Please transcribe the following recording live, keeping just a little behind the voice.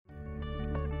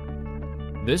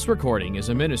This recording is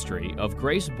a ministry of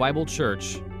Grace Bible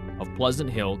Church of Pleasant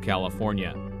Hill,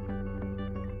 California.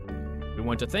 We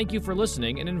want to thank you for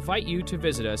listening and invite you to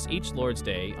visit us each Lord's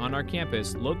Day on our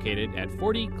campus located at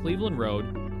 40 Cleveland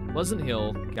Road, Pleasant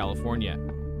Hill, California,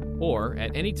 or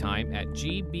at any time at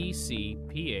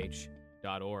gbcph.org.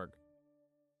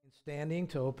 Standing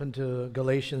to open to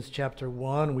Galatians chapter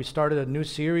 1. We started a new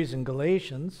series in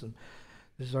Galatians, and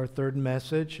this is our third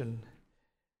message. And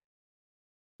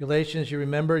Galatians, you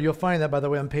remember, you'll find that, by the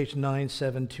way, on page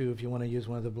 972 if you want to use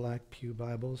one of the Black Pew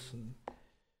Bibles. And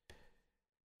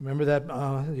remember that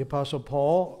the Apostle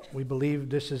Paul, we believe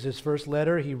this is his first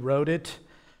letter. He wrote it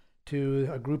to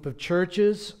a group of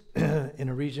churches in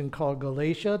a region called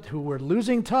Galatia who were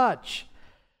losing touch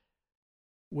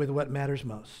with what matters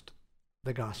most,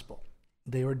 the gospel.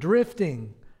 They were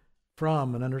drifting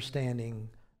from an understanding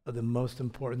of the most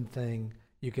important thing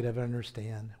you could ever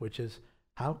understand, which is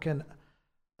how can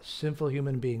a sinful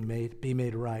human being be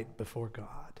made right before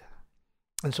God?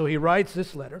 And so he writes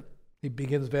this letter. He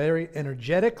begins very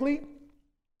energetically.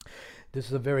 This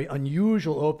is a very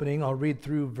unusual opening. I'll read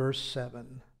through verse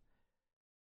 7.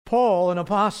 Paul, an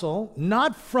apostle,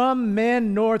 not from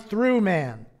men nor through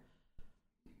man,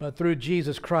 but through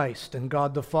Jesus Christ and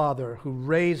God the Father, who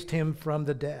raised him from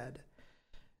the dead,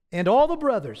 and all the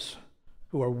brothers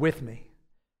who are with me.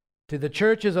 To the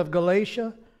churches of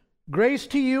Galatia, grace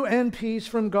to you and peace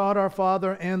from God our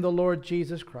Father and the Lord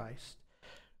Jesus Christ,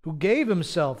 who gave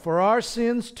himself for our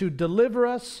sins to deliver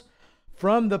us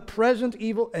from the present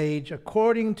evil age,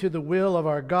 according to the will of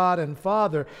our God and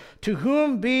Father, to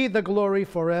whom be the glory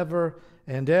forever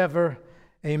and ever.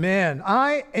 Amen.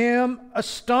 I am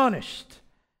astonished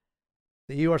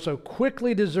that you are so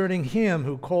quickly deserting him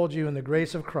who called you in the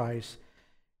grace of Christ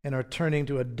and are turning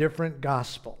to a different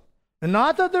gospel. And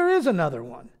not that there is another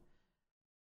one,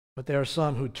 but there are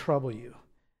some who trouble you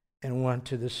and want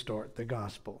to distort the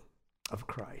gospel of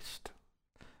Christ.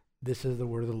 This is the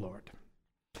word of the Lord.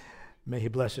 May he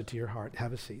bless it to your heart.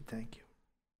 Have a seat. Thank you.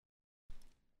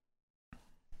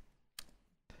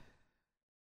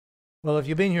 Well, if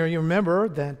you've been here, you remember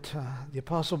that the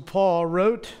Apostle Paul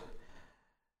wrote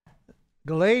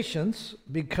Galatians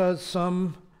because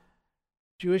some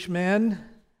Jewish men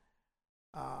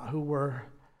who were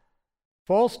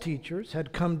false teachers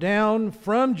had come down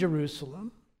from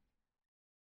Jerusalem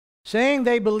saying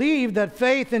they believe that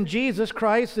faith in Jesus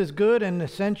Christ is good and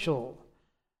essential.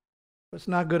 But it's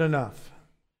not good enough.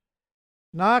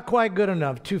 Not quite good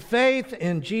enough. To faith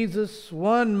in Jesus,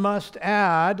 one must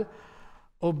add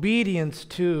obedience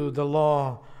to the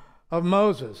law of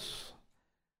Moses.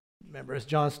 Remember, as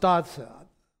John Stott said,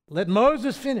 let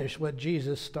Moses finish what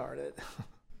Jesus started.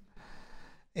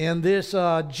 And this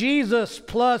Jesus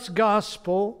plus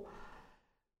gospel,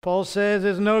 Paul says,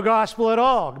 is no gospel at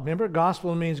all. Remember,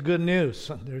 gospel means good news.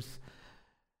 There's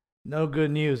no good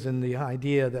news in the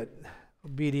idea that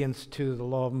obedience to the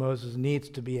law of Moses needs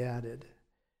to be added.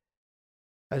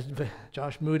 As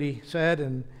Josh Moody said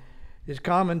in his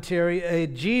commentary, a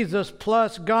Jesus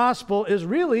plus gospel is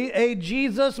really a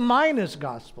Jesus minus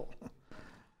gospel.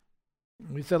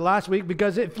 We said last week,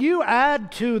 because if you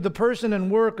add to the person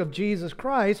and work of Jesus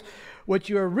Christ, what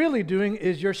you are really doing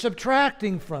is you're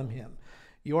subtracting from him.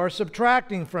 You are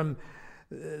subtracting from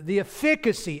the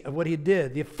efficacy of what he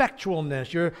did, the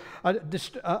effectualness. You're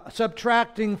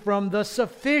subtracting from the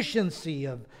sufficiency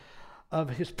of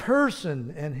his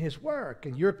person and his work.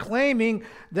 And you're claiming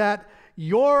that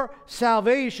your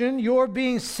salvation, your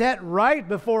being set right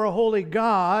before a holy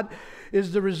God,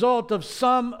 is the result of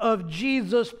some of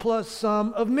Jesus plus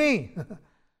some of me.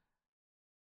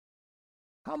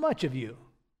 How much of you?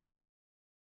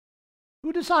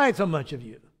 Who decides how much of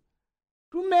you?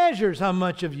 Who measures how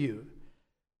much of you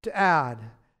to add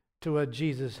to what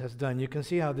Jesus has done? You can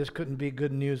see how this couldn't be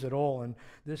good news at all, and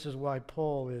this is why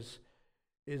Paul is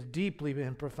deeply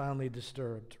and profoundly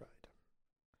disturbed, right?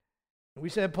 We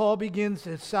said Paul begins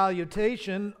his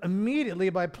salutation immediately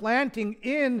by planting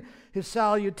in his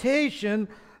salutation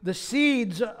the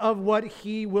seeds of what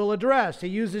he will address. He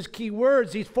uses key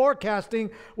words. He's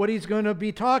forecasting what he's going to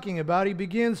be talking about. He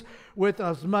begins with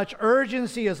as much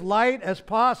urgency, as light as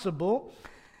possible.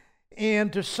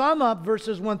 And to sum up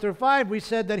verses 1 through 5, we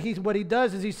said that what he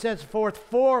does is he sets forth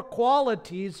four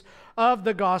qualities of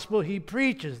the gospel he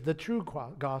preaches, the true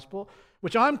gospel,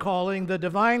 which I'm calling the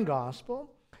divine gospel.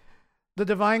 The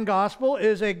divine gospel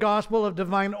is a gospel of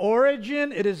divine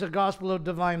origin. It is a gospel of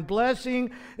divine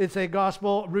blessing. It's a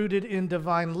gospel rooted in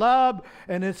divine love,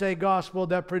 and it's a gospel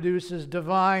that produces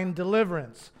divine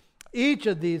deliverance. Each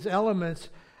of these elements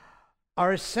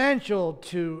are essential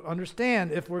to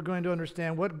understand if we're going to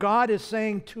understand what God is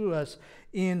saying to us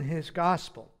in his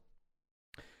gospel.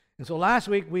 And so last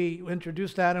week we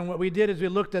introduced that, and what we did is we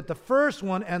looked at the first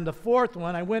one and the fourth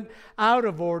one. I went out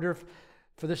of order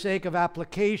for the sake of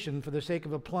application, for the sake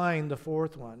of applying the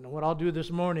fourth one. And what I'll do this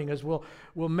morning is we'll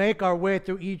make our way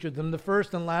through each of them. The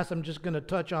first and last I'm just going to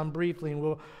touch on briefly, and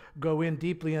we'll go in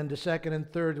deeply into second and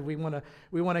third. We want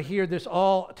to hear this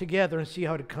all together and see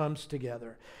how it comes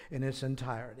together in its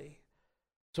entirety.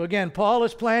 So again, Paul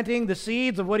is planting the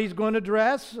seeds of what he's going to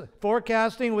address,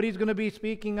 forecasting what he's going to be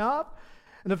speaking of.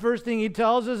 And the first thing he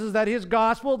tells us is that his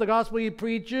gospel, the gospel he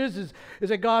preaches,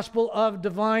 is a gospel of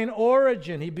divine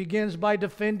origin. He begins by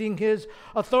defending his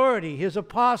authority, his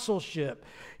apostleship.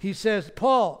 He says,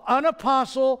 Paul, an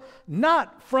apostle,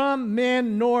 not from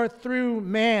men nor through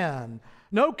man.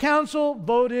 No council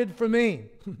voted for me,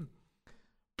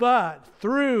 but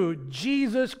through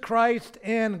Jesus Christ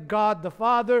and God the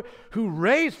Father, who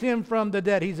raised him from the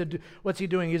dead. What's he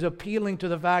doing? He's appealing to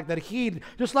the fact that he,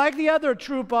 just like the other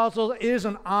true apostles, is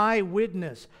an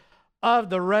eyewitness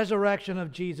of the resurrection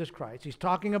of Jesus Christ. He's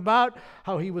talking about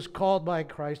how he was called by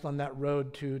Christ on that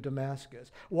road to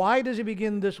Damascus. Why does he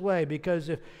begin this way?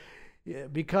 Because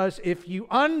if you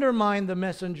undermine the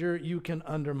messenger, you can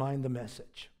undermine the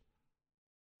message.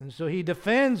 And so he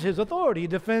defends his authority, he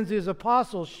defends his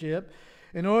apostleship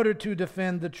in order to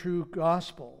defend the true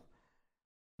gospel.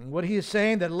 And what he is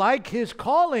saying, that like his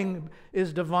calling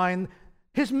is divine,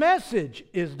 his message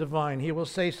is divine. He will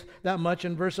say that much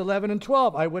in verse 11 and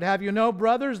 12. I would have you know,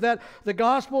 brothers, that the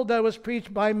gospel that was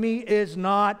preached by me is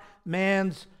not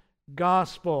man's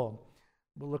gospel.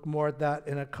 We'll look more at that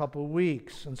in a couple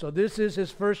weeks. And so this is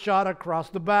his first shot across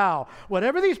the bow.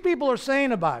 Whatever these people are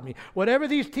saying about me, whatever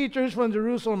these teachers from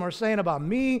Jerusalem are saying about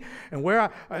me and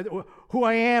who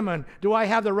I am, and do I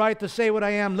have the right to say what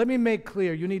I am, let me make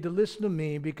clear, you need to listen to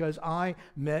me because I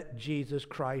met Jesus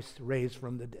Christ raised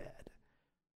from the dead.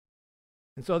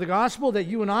 And so the gospel that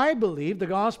you and I believe, the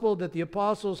gospel that the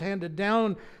apostles handed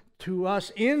down to us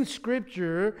in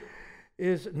Scripture,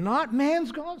 is not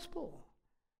man's gospel.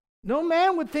 No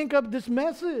man would think up this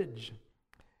message.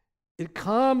 It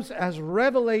comes as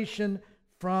revelation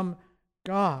from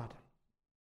God.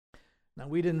 Now,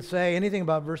 we didn't say anything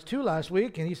about verse 2 last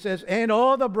week, and he says, and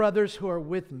all the brothers who are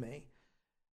with me.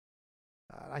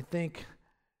 I think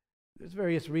there's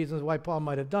various reasons why Paul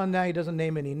might have done that. He doesn't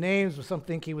name any names. Some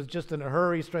think he was just in a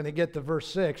hurry. He's trying to get to verse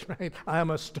 6, right? I am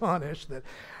astonished that...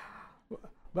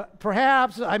 But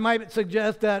perhaps I might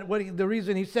suggest that the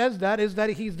reason he says that is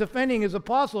that he's defending his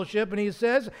apostleship, and he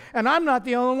says, and I'm not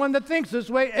the only one that thinks this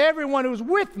way. Everyone who's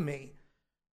with me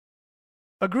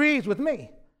agrees with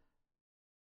me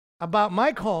about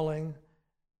my calling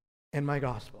and my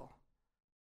gospel.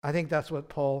 I think that's what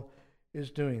Paul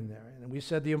is doing there. And we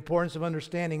said the importance of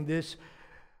understanding this,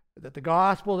 that the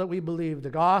gospel that we believe, the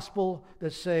gospel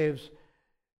that saves,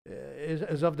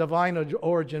 is of divine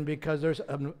origin, because there's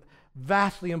a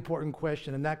vastly important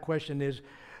question, and that question is,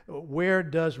 where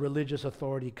does religious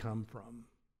authority come from?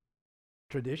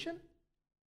 Tradition?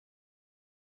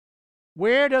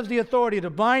 Where does the authority to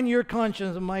bind your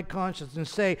conscience and my conscience and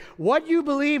say what you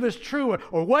believe is true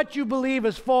or what you believe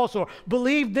is false, or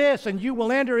believe this and you will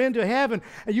enter into heaven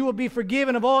and you will be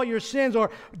forgiven of all your sins,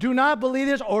 or do not believe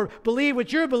this or believe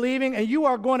what you're believing and you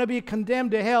are going to be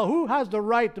condemned to hell? Who has the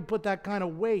right to put that kind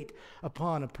of weight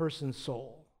upon a person's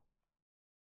soul?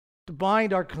 To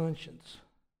bind our conscience.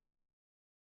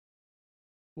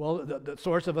 Well, the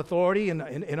source of authority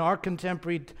in our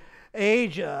contemporary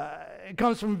age, it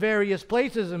comes from various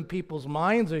places in people's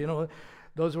minds. You know,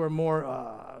 those who are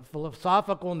more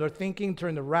philosophical in their thinking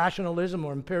turn to rationalism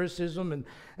or empiricism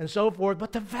and so forth.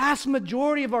 But the vast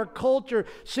majority of our culture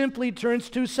simply turns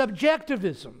to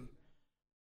subjectivism.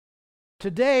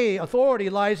 Today, authority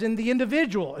lies in the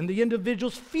individual, in the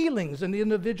individual's feelings, in the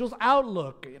individual's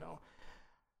outlook, you know.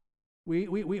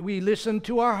 We listen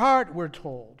to our heart, we're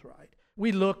told, right?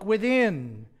 We look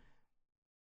within.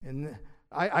 And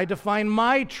I define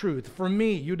my truth for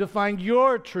me. You define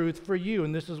your truth for you.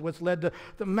 And this is what's led to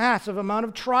the massive amount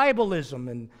of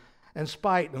tribalism and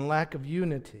spite and lack of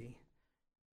unity.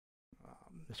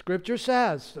 The Scripture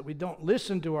says that we don't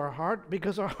listen to our heart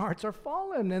because our hearts are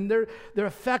fallen and they're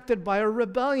affected by a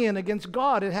rebellion against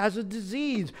God. It has a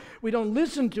disease. We don't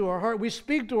listen to our heart. We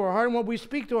speak to our heart, and what we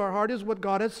speak to our heart is what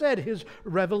God has said, His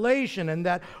revelation, and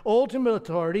that ultimate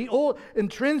authority,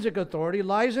 intrinsic authority,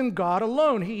 lies in God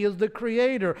alone. He is the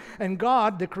Creator, and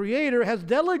God, the Creator, has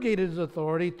delegated His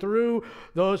authority through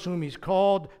those whom He's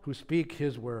called, who speak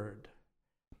His word,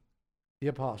 the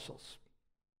apostles.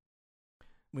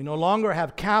 We no longer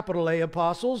have capital A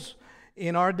apostles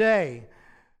in our day.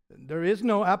 There is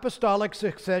no apostolic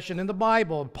succession in the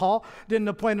Bible. Paul didn't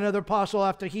appoint another apostle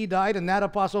after he died, and that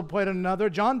apostle appointed another.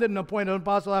 John didn't appoint an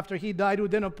apostle after he died, who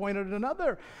then appointed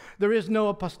another. There is no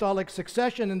apostolic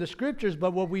succession in the Scriptures,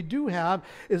 but what we do have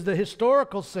is the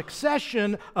historical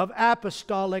succession of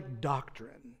apostolic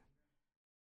doctrine.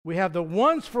 We have the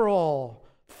once for all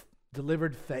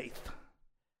delivered faith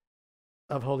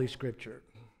of Holy Scripture.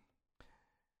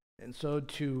 And so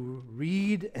to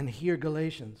read and hear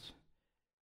Galatians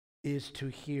is to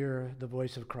hear the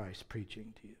voice of Christ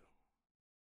preaching to you.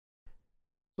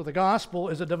 So the gospel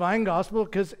is a divine gospel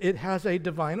because it has a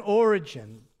divine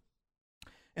origin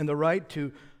and the right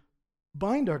to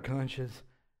bind our conscience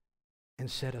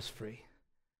and set us free.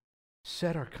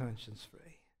 Set our conscience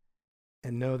free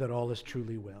and know that all is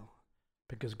truly well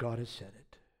because God has said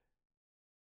it.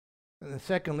 And then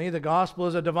secondly, the gospel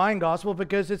is a divine gospel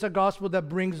because it's a gospel that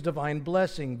brings divine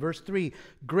blessing. Verse 3,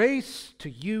 grace to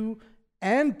you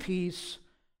and peace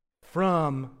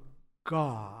from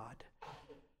God.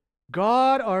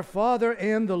 God our Father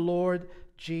and the Lord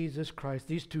Jesus Christ.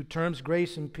 These two terms,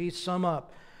 grace and peace, sum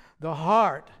up the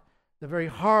heart, the very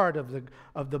heart of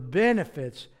the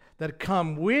benefits that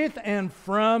come with and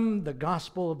from the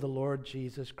gospel of the Lord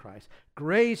Jesus Christ.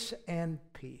 Grace and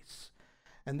peace.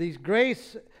 And this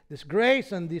grace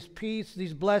and this peace,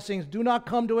 these blessings do not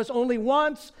come to us only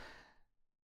once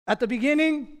at the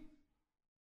beginning.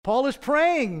 Paul is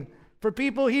praying for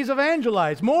people he's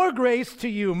evangelized. More grace to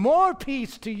you, more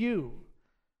peace to you,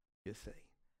 you see.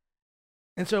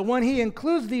 And so when he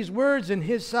includes these words in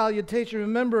his salutation,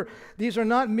 remember, these are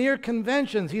not mere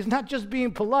conventions. He's not just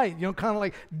being polite, kind of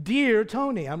like, dear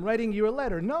Tony, I'm writing you a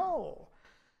letter. No.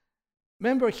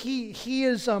 Remember,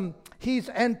 he's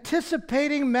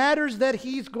anticipating matters that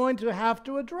he's going to have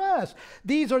to address.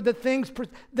 These are the things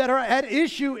that are at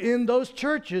issue in those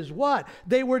churches. What?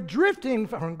 They were drifting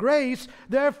from grace,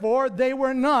 therefore they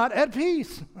were not at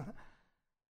peace.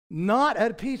 Not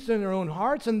at peace in their own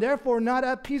hearts, and therefore not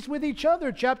at peace with each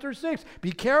other. Chapter 6,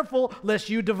 be careful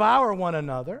lest you devour one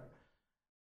another.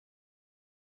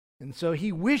 And so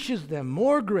he wishes them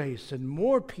more grace and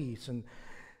more peace, and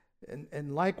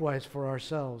likewise for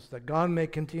ourselves, that God may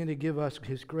continue to give us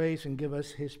His grace and give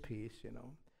us His peace,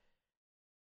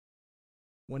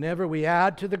 Whenever we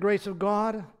add to the grace of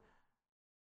God,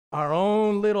 our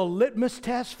own little litmus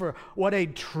test for what a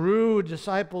true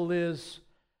disciple is,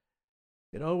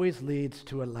 it always leads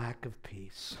to a lack of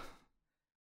peace.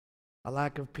 A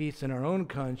lack of peace in our own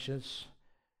conscience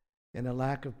and a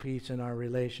lack of peace in our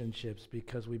relationships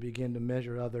because we begin to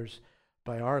measure others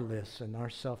by our lists and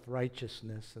our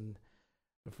self-righteousness, and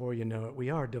before you know it, we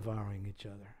are devouring each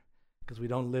other because we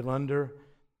don't live under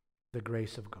the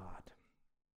grace of God.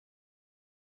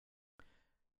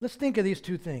 Let's think of these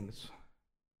two things.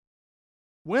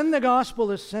 When the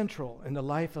gospel is central in the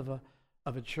life of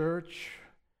a church,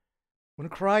 when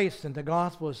Christ and the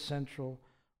gospel is central,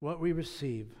 what we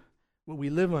receive, what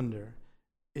we live under,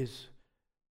 is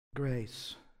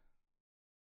grace,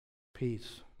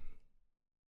 peace.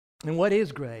 And what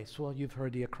is grace? Well, you've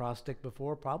heard the acrostic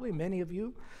before, probably many of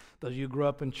you. Those of you who grew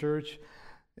up in church,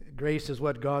 grace is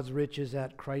what God's riches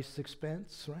at Christ's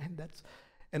expense, right?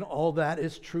 And all that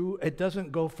is true. It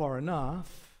doesn't go far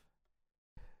enough.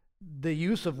 The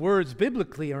use of words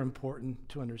biblically are important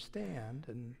to understand.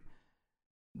 And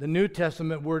the New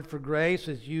Testament word for grace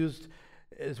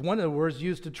is one of the words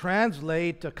used to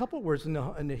translate a couple words in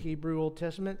the Hebrew Old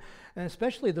Testament, and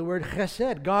especially the word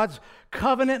chesed, God's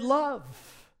covenant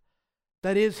love.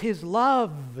 That is His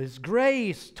love, His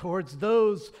grace towards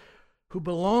those who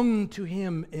belong to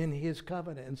Him in His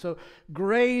covenant. And so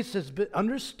grace has been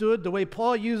understood the way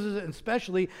Paul uses it,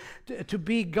 especially to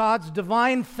be God's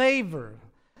divine favor.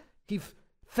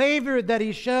 Favor that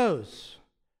He shows.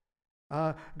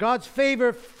 God's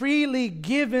favor freely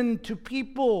given to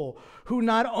people who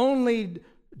not only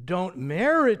don't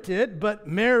merit it, but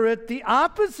merit the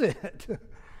opposite.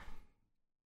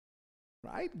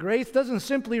 Right? Grace doesn't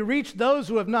simply reach those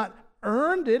who have not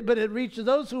earned it, but it reaches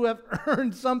those who have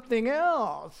earned something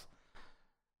else.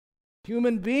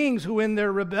 Human beings who in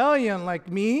their rebellion, like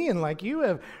me and like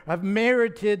you, have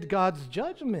merited God's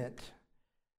judgment,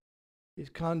 His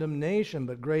condemnation,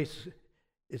 but grace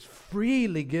is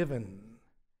freely given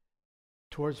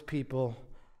towards people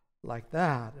like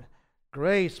that.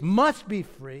 Grace must be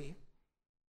free,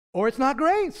 or it's not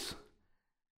grace.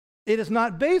 It is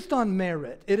not based on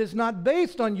merit. It is not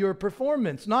based on your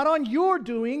performance, not on your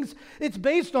doings. It's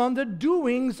based on the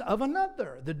doings of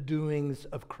another, the doings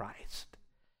of Christ.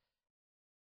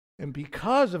 And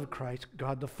because of Christ,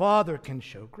 God the Father can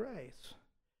show grace.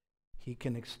 He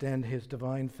can extend His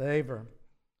divine favor.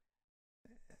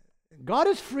 God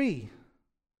is free.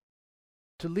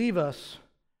 to leave us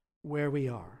where we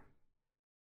are.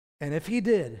 And if he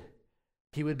did,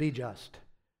 he would be just.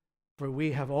 For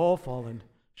we have all fallen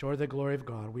short of the glory of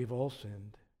God. We've all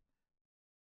sinned.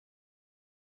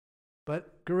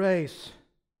 But grace,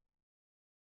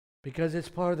 because it's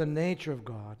part of the nature of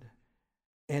God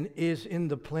and is in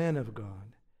the plan of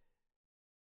God,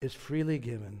 is freely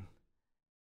given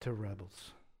to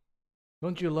rebels.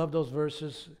 Don't you love those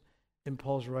verses in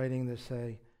Paul's writing that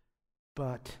say,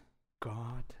 but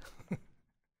God?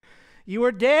 You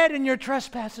were dead in your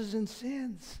trespasses and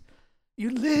sins. You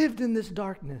lived in this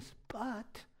darkness,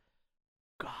 but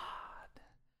God,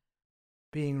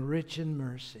 being rich in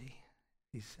mercy,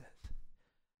 he says.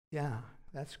 Yeah,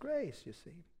 that's grace, you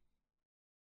see.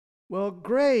 Well,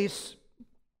 grace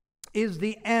is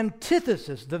the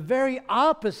antithesis, the very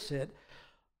opposite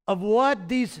of what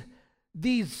these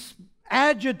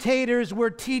agitators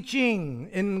were teaching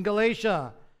in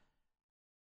Galatia.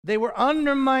 They were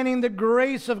undermining the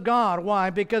grace of God.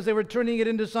 Why? Because they were turning it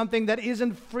into something that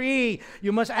isn't free.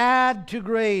 You must add to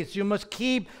grace. You must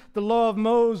keep the law of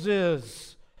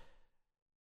Moses.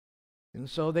 And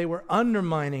so they were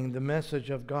undermining the message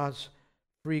of God's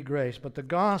free grace. But the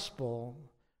gospel,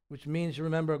 which means,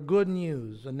 remember, good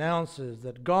news, announces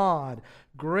that God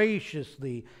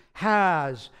graciously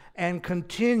has and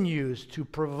continues to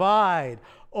provide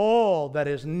all that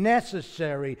is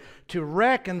necessary to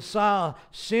reconcile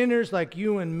sinners like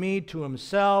you and me to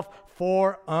himself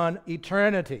for an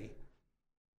eternity.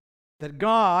 That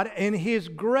God, in his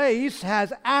grace,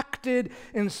 has acted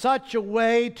in such a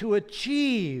way to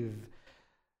achieve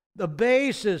the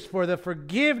basis for the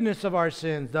forgiveness of our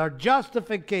sins, our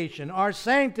justification, our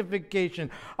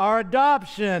sanctification, our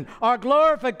adoption, our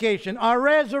glorification, our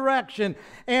resurrection,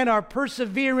 and our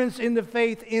perseverance in the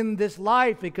faith in this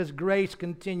life, because grace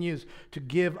continues to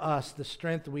give us the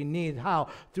strength we need. How?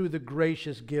 Through the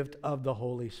gracious gift of the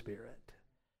Holy Spirit.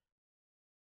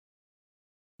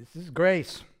 This is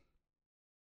grace.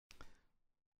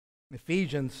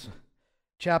 Ephesians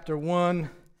chapter 1,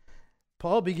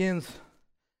 Paul begins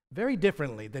very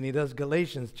differently than he does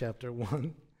Galatians chapter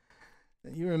 1.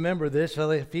 You remember this,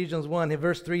 Ephesians 1,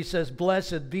 verse 3 says,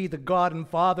 "Blessed be the God and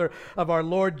Father of our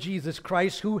Lord Jesus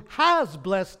Christ, who has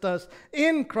blessed us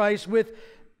in Christ with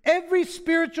every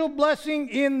spiritual blessing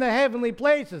in the heavenly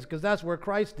places," because that's where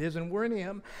Christ is and we're in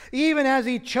him, "even as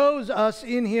he chose us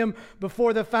in him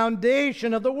before the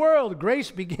foundation of the world." Grace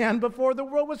began before the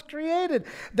world was created,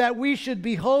 that we should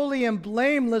be holy and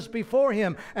blameless before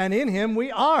him. And in him we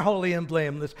are holy and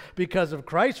blameless because of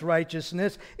Christ's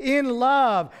righteousness. In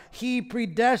love, he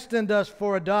predestined us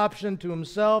for adoption to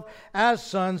himself as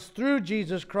sons through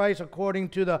Jesus Christ, according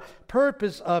to the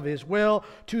purpose of his will,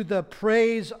 to the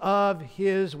praise of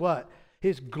his what?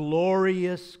 His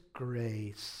glorious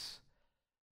grace.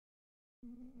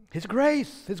 His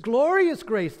grace, his glorious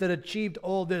grace that achieved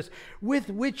all this, with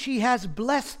which he has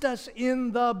blessed us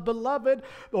in the beloved,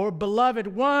 or beloved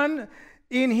one.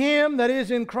 In him, that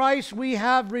is in Christ, we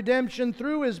have redemption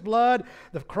through his blood,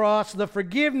 the cross, the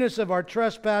forgiveness of our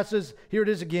trespasses. Here it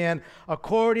is again,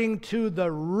 according to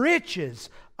the riches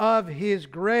of his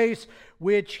grace,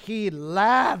 which he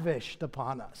lavished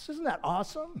upon us. Isn't that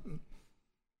awesome?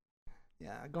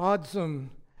 Yeah, God's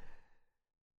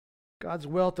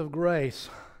wealth of grace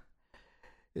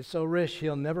is so rich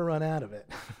he'll never run out of it.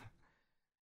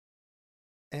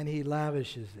 And he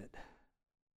lavishes it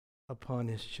upon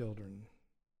his children.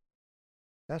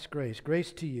 That's grace.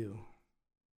 Grace to you.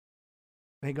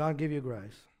 May God give you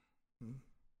grace.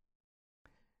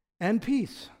 And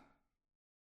peace.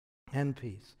 And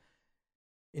peace.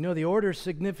 You know, the order is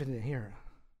significant here.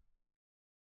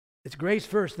 It's grace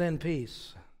first, then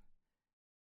peace.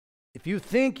 If you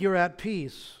think you're at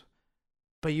peace,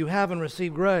 but you haven't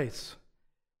received grace,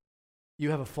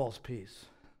 you have a false peace.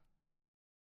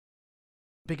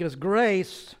 Because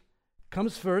grace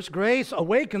comes first. Grace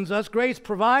awakens us. Grace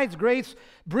provides. Grace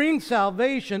brings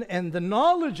salvation. And the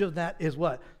knowledge of that is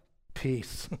what?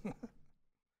 Peace.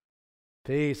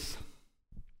 Peace.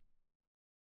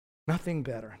 Nothing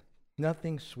better,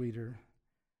 nothing sweeter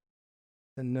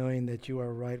than knowing that you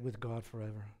are right with God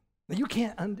forever. You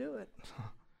can't undo it.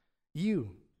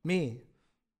 You, me,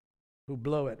 who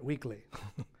blow it weekly,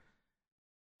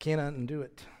 can't undo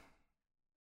it.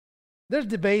 There's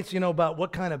debates, about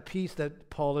what kind of peace that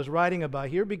Paul is writing about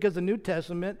here, because the New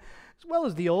Testament, as well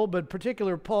as the Old, but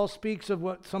particularly Paul speaks of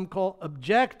what some call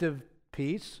objective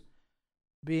peace,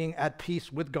 being at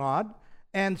peace with God,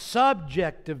 and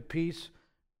subjective peace,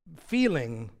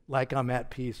 feeling like I'm at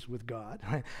peace with God.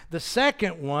 Right? The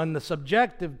second one, the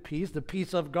subjective peace, the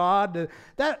peace of God,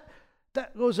 that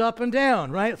goes up and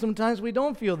down, right? Sometimes we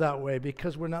don't feel that way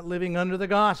because we're not living under the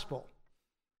gospel.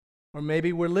 Or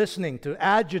maybe we're listening to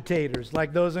agitators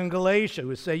like those in Galatia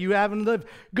who say, you haven't lived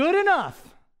good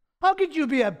enough. How could you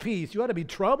be at peace? You ought to be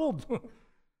troubled.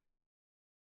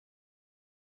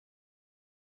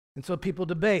 And so people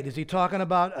debate, is he talking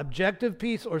about objective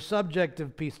peace or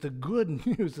subjective peace? The good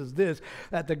news is this,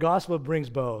 that the gospel brings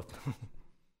both.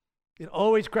 It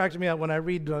always cracks me up when I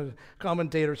read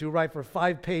commentators who write for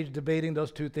 5-page debating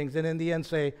those two things and in the end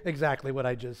say exactly what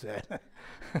I just said.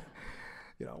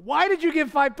 Why did you give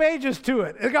 5 pages to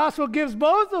it? The gospel gives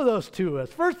both of those to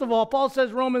us. First of all, Paul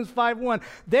says, Romans 5:1,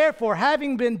 therefore,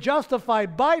 having been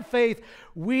justified by faith,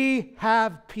 we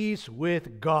have peace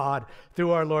with God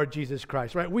through our Lord Jesus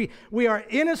Christ. Right? We are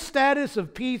in a status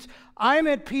of peace. I'm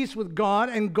at peace with God,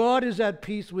 and God is at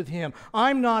peace with him.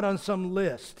 I'm not on some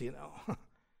list, the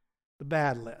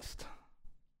bad list.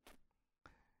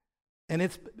 And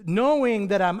it's knowing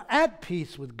that I'm at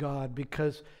peace with God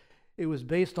because it was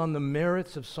based on the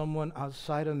merits of someone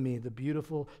outside of me, the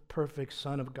beautiful, perfect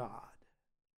Son of God.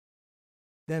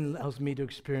 Then allows me to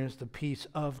experience the peace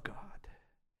of God.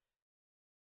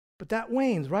 But that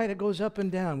wanes, right? It goes up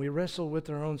and down. We wrestle with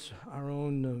our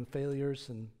own failures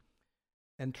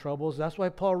and troubles. That's why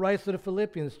Paul writes to the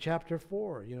Philippians, chapter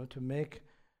 4, to make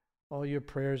all your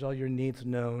prayers, all your needs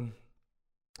known,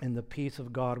 and the peace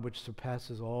of God, which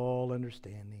surpasses all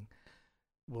understanding,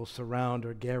 will surround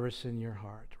or garrison your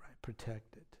heart.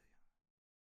 Protect it.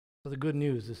 So the good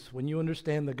news is when you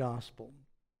understand the gospel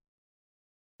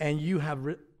and you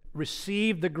have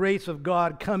received the grace of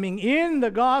God coming in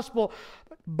the gospel,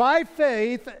 by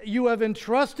faith you have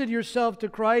entrusted yourself to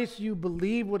Christ, you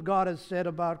believe what God has said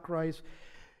about Christ,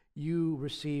 you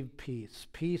receive peace.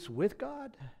 Peace with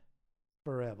God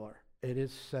forever. It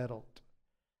is settled.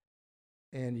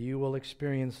 And you will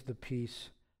experience the peace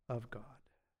of God.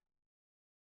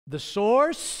 The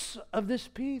source of this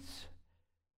peace,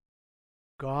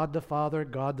 God the Father,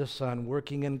 God the Son,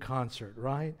 working in concert,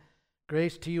 right?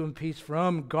 Grace to you and peace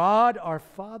from God our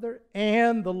Father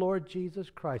and the Lord Jesus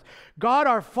Christ. God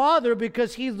our Father,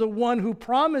 because he's the one who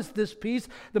promised this peace.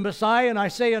 The Messiah in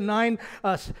Isaiah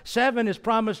 9:7 is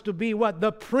promised to be what?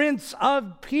 The Prince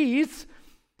of Peace.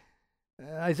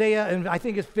 Isaiah, and I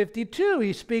think it's 52,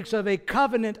 he speaks of a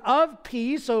covenant of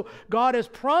peace. So God has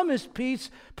promised peace,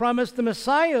 promised the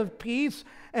Messiah of peace,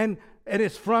 and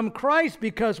it's from Christ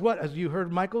because what? As you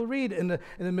heard Michael read in the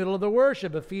middle of the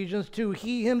worship, Ephesians 2,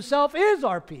 he himself is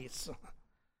our peace.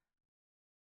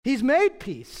 He's made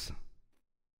peace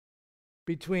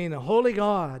between a holy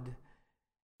God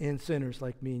and sinners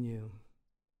like me and you.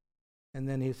 And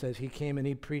then he says he came and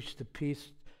he preached the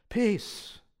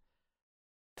peace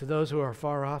to those who are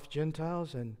far off,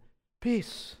 Gentiles, and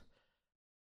peace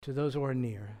to those who are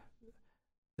near,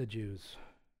 the Jews.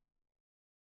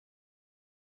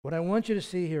 What I want you to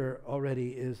see here already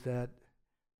is that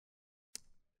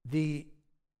the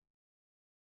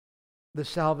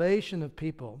salvation of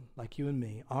people like you and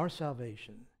me, our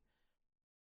salvation,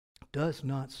 does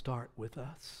not start with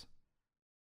us,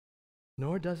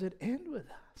 nor does it end with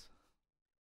us.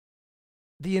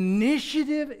 The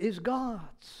initiative is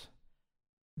God's.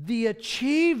 The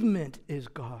achievement is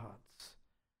God's.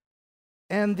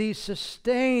 And the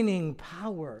sustaining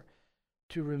power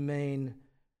to remain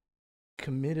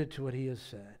committed to what he has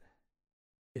said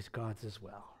is God's as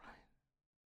well. Right?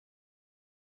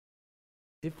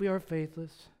 If we are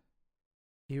faithless,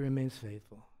 he remains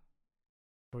faithful,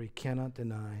 for he cannot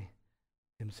deny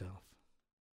himself.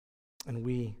 And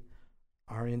we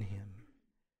are in him.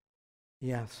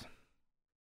 Yes.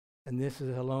 And this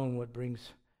is alone what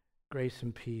brings grace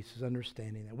and peace, is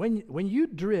understanding that. When you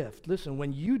drift, listen,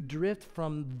 when you drift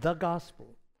from the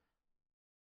gospel,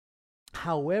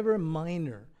 however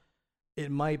minor it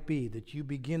might be, that you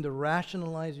begin to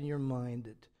rationalize in your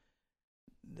mind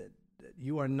that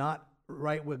you are not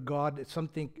right with God, that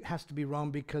something has to be wrong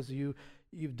because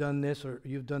you've done this or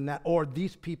you've done that, or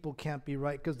these people can't be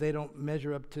right because they don't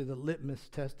measure up to the litmus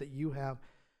test that you have.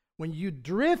 When you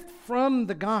drift from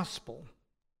the gospel,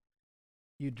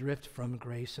 you drift from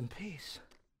grace and peace.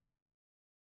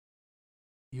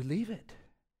 You leave it.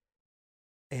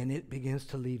 And it begins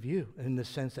to leave you in the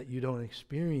sense that you don't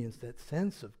experience that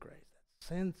sense of grace, that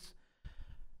sense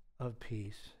of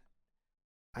peace.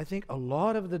 I think a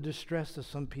lot of the distress that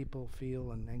some people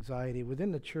feel and anxiety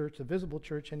within the church, the visible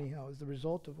church anyhow, is the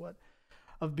result of what?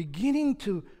 Of beginning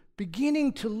to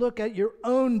look at your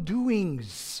own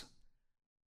doings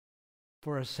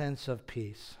for a sense of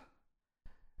peace.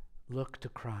 Look to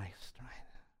Christ, right?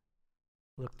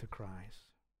 Look to Christ.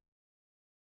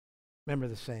 Remember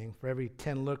the saying, for every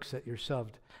 10 looks at yourself,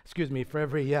 for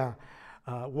every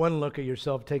one look at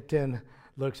yourself, take 10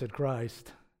 looks at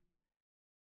Christ.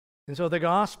 And so the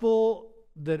gospel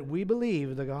that we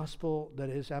believe the gospel that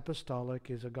is apostolic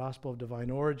is a gospel of divine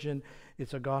origin.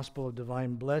 It's a gospel of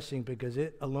divine blessing because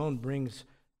it alone brings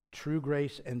true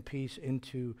grace and peace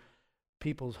into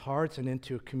people's hearts and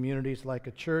into communities like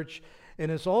a church.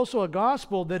 And it's also a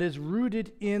gospel that is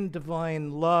rooted in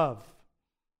divine love.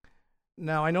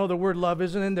 Now, I know the word love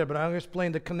isn't in there, but I'll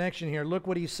explain the connection here. Look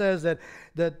what he says, that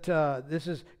this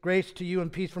is grace to you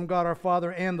and peace from God our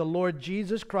Father and the Lord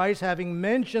Jesus Christ. Having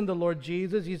mentioned the Lord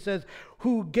Jesus, he says,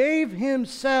 who gave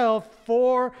himself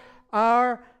for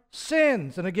our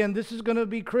sins. And again, this is going to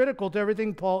be critical to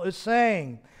everything Paul is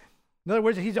saying. In other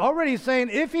words, he's already saying,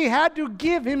 if he had to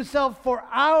give himself for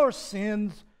our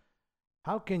sins,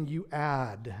 how can you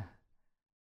add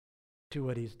to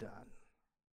what he's done?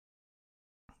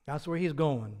 That's where he's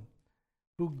going.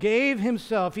 Who gave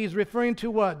himself, he's referring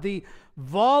to what? The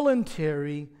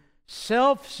voluntary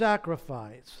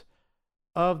self-sacrifice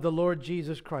of the Lord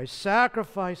Jesus Christ.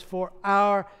 Sacrifice for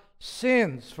our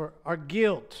sins, for our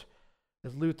guilt.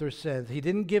 As Luther says, he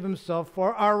didn't give himself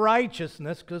for our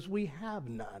righteousness because we have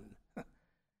none.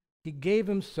 He gave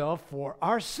himself for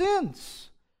our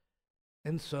sins.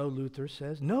 And so Luther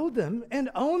says, know them and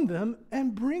own them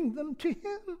and bring them to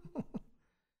him.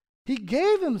 He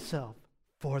gave himself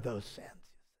for those sins,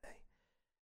 you see.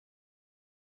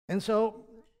 And so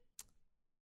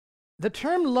the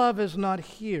term love is not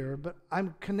here, but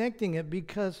I'm connecting it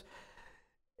because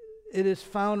it is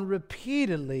found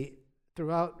repeatedly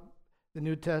throughout the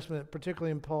New Testament,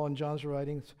 particularly in Paul and John's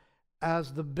writings,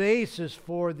 as the basis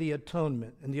for the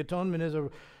atonement. And the atonement is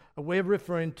a way of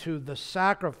referring to the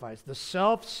sacrifice, the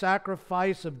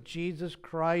self-sacrifice of Jesus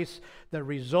Christ that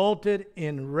resulted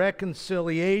in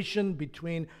reconciliation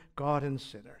between God and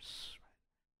sinners.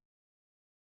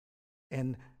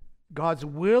 And God's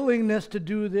willingness to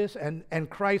do this and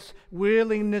Christ's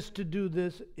willingness to do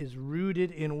this is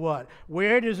rooted in what?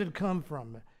 Where does it come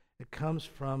from? It comes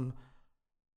from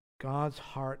God's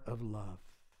heart of love.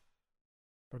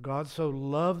 For God so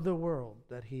loved the world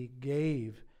that he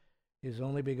gave his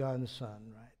only begotten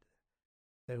Son, right?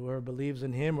 That whoever believes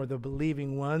in him or the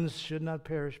believing ones should not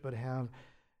perish but have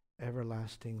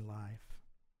everlasting life.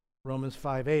 Romans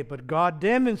 5:8, but God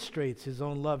demonstrates his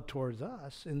own love towards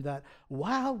us in that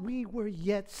while we were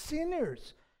yet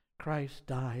sinners, Christ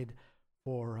died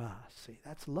for us. See,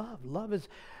 that's love.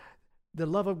 The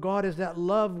love of God is that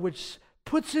love which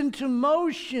puts into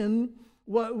motion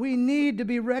what we need to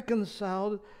be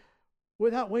reconciled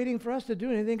without waiting for us to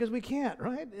do anything because we can't,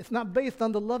 right? It's not based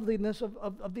on the loveliness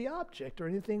of the object or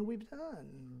anything we've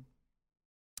done.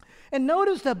 And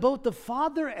notice that both the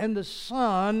Father and the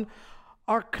Son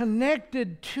are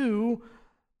connected to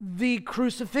the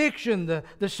crucifixion,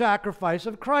 the sacrifice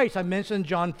of Christ. I mentioned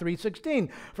John 3:16.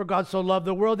 For God so loved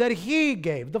the world that he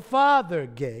gave, the Father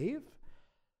gave,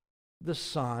 the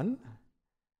Son.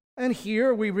 And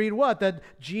here we read what? That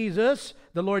Jesus,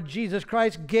 the Lord Jesus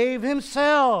Christ, gave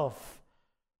himself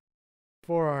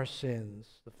for our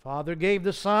sins. The Father gave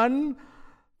the Son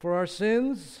for our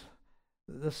sins.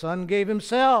 The Son gave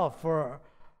himself for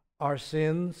our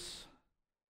sins.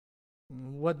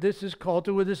 What this is called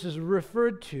to, what this is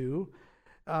referred to,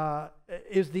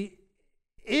 is the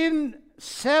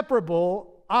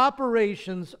inseparable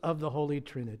operations of the Holy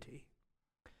Trinity.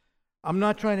 I'm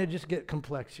not trying to just get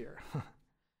complex here.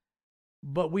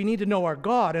 But we need to know our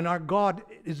God, and our God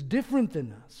is different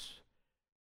than us.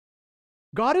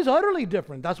 God is utterly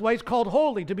different. That's why he's called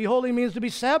holy. To be holy means to be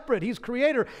separate. He's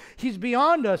creator. He's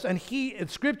beyond us. And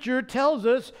Scripture tells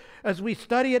us, as we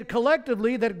study it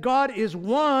collectively, that God is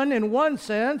one in one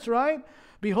sense, right?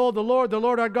 Behold the Lord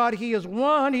our God, he is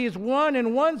one. He is one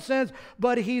in one sense,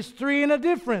 but he's three in a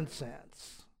different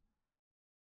sense.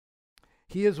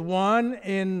 He is one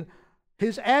in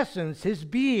his essence, his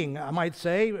being, I might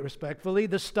say, respectfully,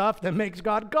 the stuff that makes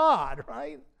God God,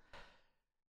 right?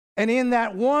 And in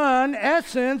that one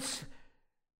essence,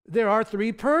 there are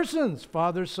three persons,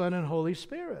 Father, Son, and Holy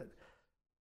Spirit.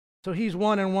 So he's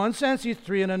one in one sense, he's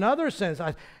three in another sense.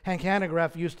 Hank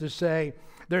Hanegraaff used to say,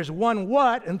 there's one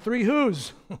what and three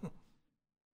who's.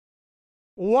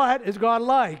 What is God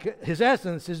like? His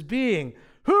essence, his being.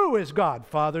 Who is God?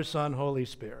 Father, Son, Holy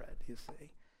Spirit, you see.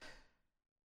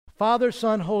 Father,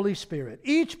 Son, Holy Spirit.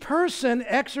 Each person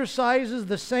exercises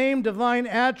the same divine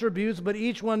attributes, but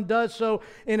each one does so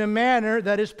in a manner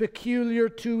that is peculiar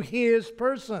to his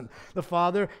person. The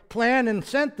Father planned and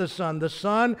sent the Son. The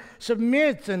Son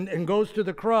submits and goes to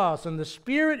the cross, and the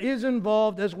Spirit is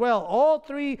involved as well. All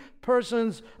three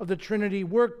persons of the Trinity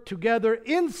work together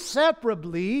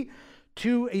inseparably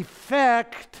to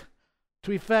effect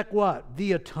what?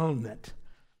 The atonement.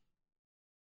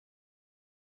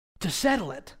 To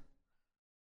settle it.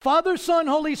 Father, Son,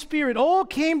 Holy Spirit all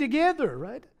came together,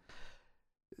 right?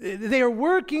 They are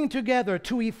working together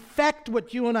to effect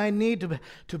what you and I need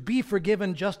to be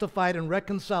forgiven, justified, and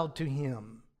reconciled to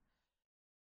Him.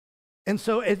 And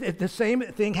so the same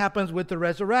thing happens with the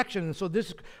resurrection. And so this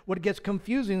is what gets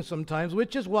confusing sometimes,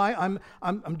 which is why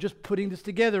I'm just putting this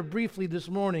together briefly this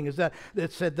morning, is that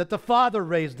it said that the Father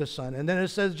raised the Son. And then it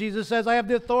says, Jesus says, I have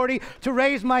the authority to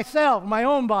raise myself, my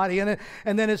own body. And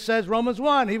then it says, Romans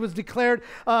 1, He was declared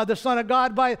the Son of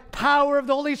God by power of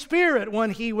the Holy Spirit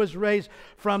when He was raised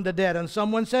from the dead. And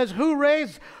someone says, who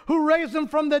raised Him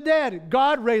from the dead?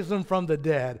 God raised Him from the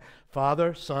dead.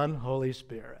 Father, Son, Holy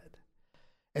Spirit.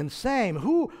 And same,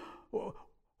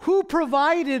 who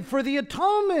provided for the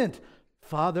atonement?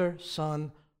 Father,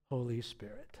 Son, Holy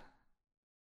Spirit.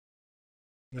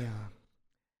 Yeah.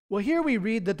 Well, here we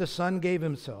read that the Son gave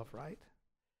Himself, right?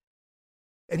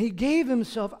 And He gave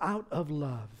Himself out of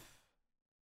love.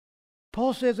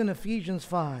 Paul says in Ephesians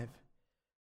 5,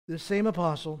 this same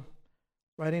apostle,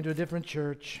 writing to a different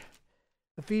church,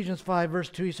 Ephesians 5, verse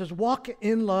 2, he says, walk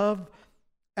in love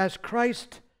as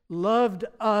Christ loved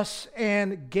us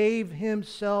and gave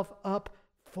Himself up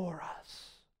for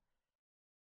us.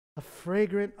 A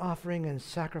fragrant offering and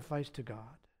sacrifice to God.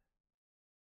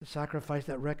 The sacrifice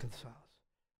that reconciles.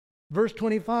 Verse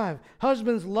 25,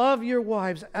 husbands, love your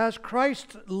wives as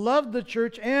Christ loved the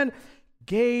church and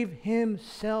gave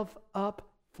Himself up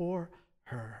for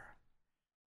her.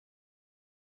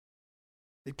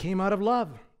 It came out of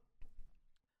love.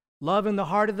 Love in the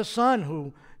heart of the Son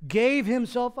who gave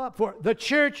Himself up for the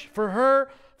church, for her,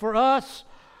 for us.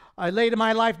 I laid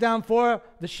my life down for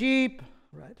the sheep,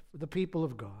 right? For the people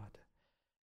of God.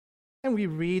 And we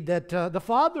read that the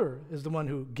Father is the one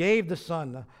who gave the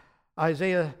Son.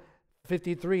 Isaiah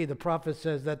 53, the prophet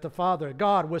says that the Father,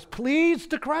 God, was pleased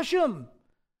to crush Him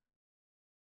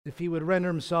if He would render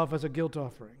Himself as a guilt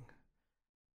offering.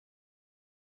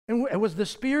 And was the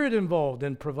Spirit involved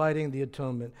in providing the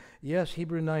atonement? Yes,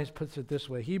 Hebrews 9 puts it this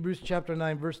way. Hebrews chapter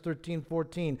 9, verse 13,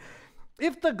 14.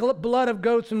 If the blood of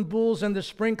goats and bulls and the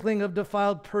sprinkling of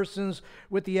defiled persons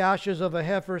with the ashes of a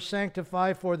heifer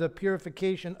sanctify for the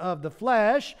purification of the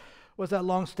flesh, what does that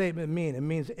long statement mean? It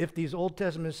means if these Old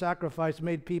Testament sacrifices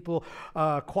made people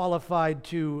qualified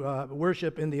to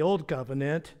worship in the Old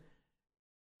Covenant,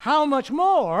 how much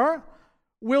more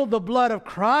will the blood of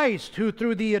Christ, who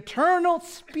through the eternal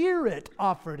Spirit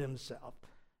offered Himself?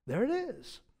 There it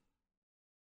is.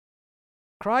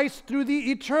 Christ through the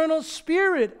eternal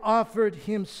Spirit offered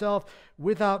Himself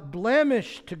without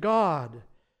blemish to God.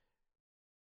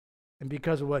 And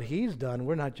because of what He's done,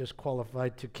 we're not just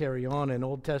qualified to carry on an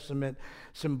Old Testament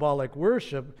symbolic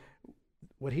worship.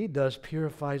 What He does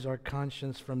purifies our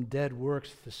conscience from dead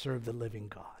works to serve the living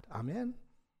God. Amen?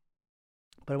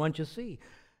 But I want you to see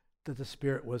that the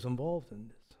Spirit was involved in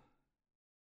this.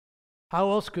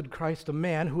 How else could Christ, a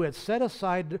man who had set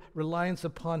aside reliance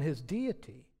upon His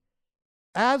deity,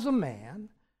 as a man,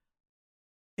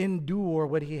 endure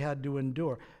what He had to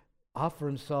endure, offer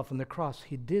Himself on the cross?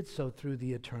 He did so through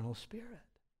the eternal Spirit.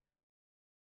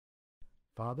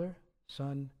 Father,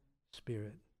 Son,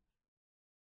 Spirit,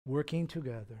 working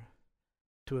together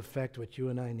to effect what you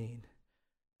and I need.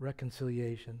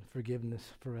 Reconciliation,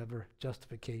 forgiveness forever,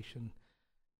 justification,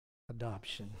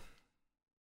 adoption.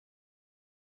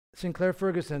 Sinclair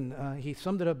Ferguson, he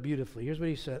summed it up beautifully. Here's what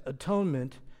he said.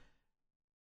 Atonement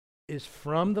is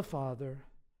from the Father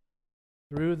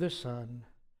through the Son,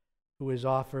 who is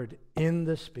offered in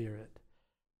the Spirit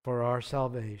for our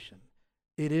salvation.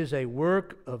 It is a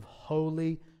work of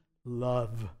holy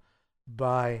love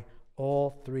by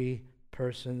all three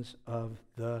persons of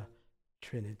the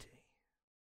Trinity.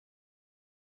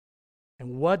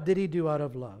 And what did He do out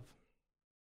of love?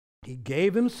 He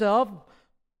gave Himself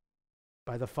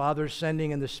by the Father's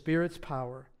sending and the Spirit's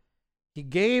power. He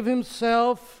gave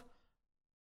Himself,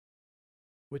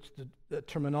 which the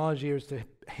terminology is to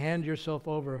hand yourself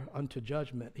over unto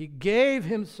judgment. He gave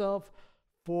Himself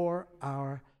for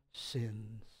our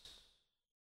sins.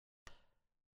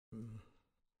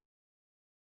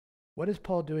 What is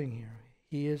Paul doing here?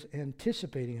 He is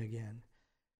anticipating again.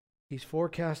 He's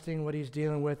forecasting what he's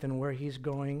dealing with and where he's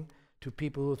going to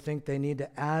people who think they need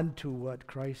to add to what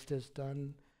Christ has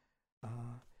done.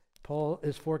 Paul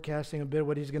is forecasting a bit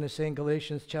what he's going to say in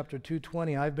Galatians chapter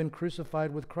 2:20. I've been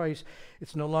crucified with Christ.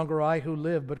 It's no longer I who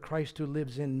live, but Christ who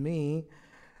lives in me.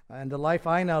 And the life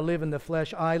I now live in the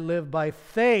flesh, I live by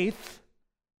faith.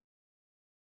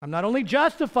 I'm not only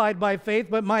justified by faith,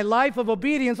 but my life of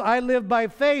obedience, I live by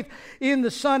faith in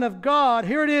the Son of God.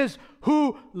 Here it is,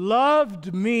 who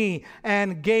loved me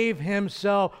and gave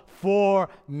Himself for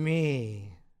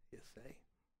me. You see?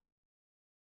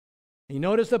 You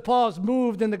notice that Paul's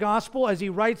moved in the gospel as he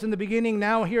writes in the beginning,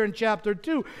 now here in chapter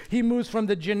 2. He moves from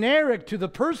the generic to the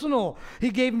personal. He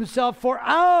gave himself for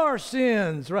our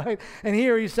sins, right? And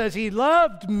here he says, he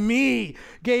loved me,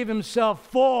 gave himself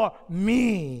for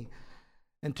me.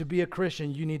 And to be a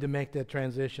Christian, you need to make that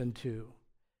transition too.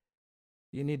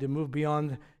 You need to move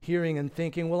beyond hearing and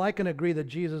thinking, well, I can agree that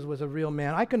Jesus was a real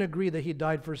man. I can agree that he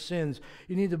died for sins.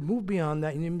 You need to move beyond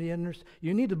that.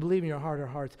 You need to believe in your heart of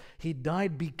hearts. He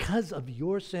died because of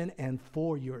your sin and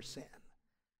for your sin.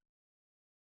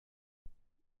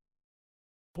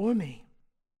 For me.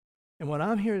 And what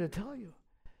I'm here to tell you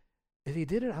is he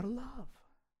did it out of love.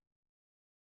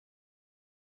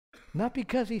 Not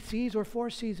because he sees or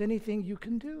foresees anything you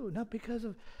can do. Not because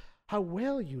of how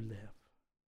well you live.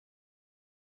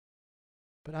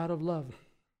 But out of love,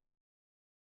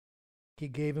 he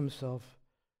gave himself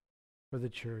for the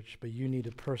church. But you need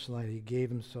to personalize it. He gave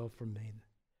himself for me.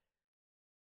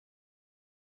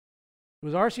 It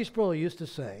was R.C. Sproul who used to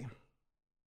say,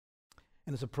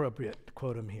 and it's appropriate to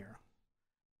quote him here,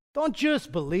 don't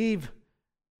just believe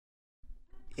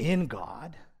in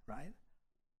God, right?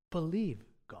 Believe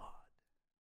God.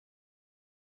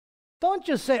 Don't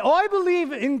just say, oh, I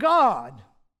believe in God.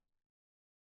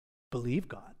 Believe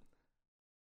God.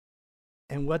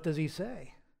 And what does he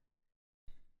say?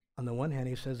 On the one hand,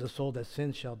 he says, the soul that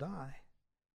sins shall die.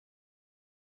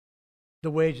 The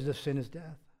wages of sin is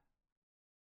death.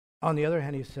 On the other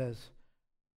hand, he says,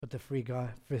 but the free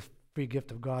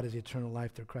gift of God is eternal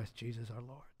life through Christ Jesus our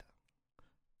Lord.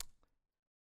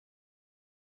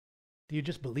 Do you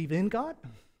just believe in God?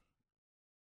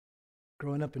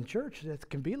 Growing up in church, that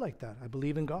can be like that. I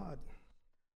believe in God.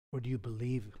 Or do you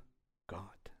believe God?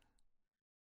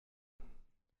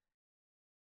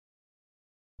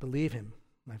 Believe him,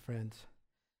 my friends,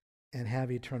 and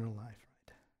have eternal life.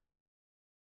 Right?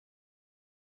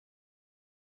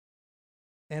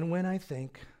 And when I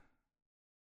think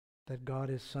that God,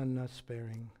 his Son not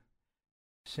sparing,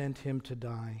 sent him to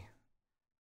die,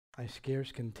 I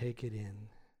scarce can take it in.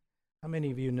 How many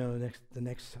of you know the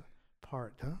next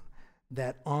part, huh?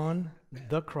 That on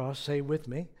the cross, say with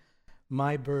me,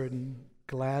 my burden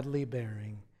gladly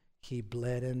bearing, he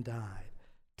bled and died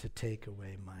to take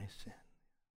away my sin.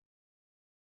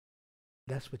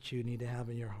 That's what you need to have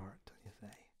in your heart, you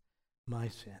say. My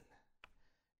sin.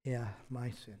 Yeah,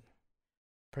 my sin.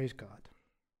 Praise God.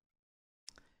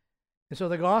 And so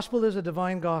the gospel is a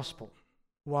divine gospel.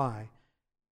 Why?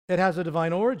 It has a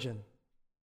divine origin.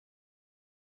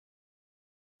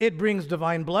 It brings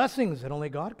divine blessings that only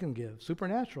God can give.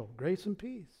 Supernatural, grace and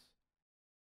peace.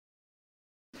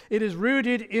 It is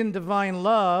rooted in divine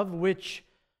love, which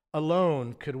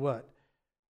alone could what?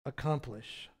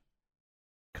 Accomplish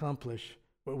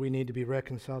what we need to be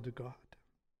reconciled to God.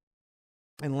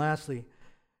 And lastly,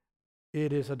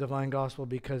 it is a divine gospel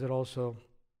because it also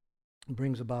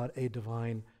brings about a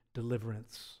divine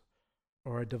deliverance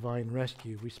or a divine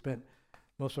rescue. We spent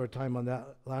most of our time on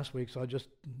that last week, so I'll just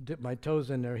dip my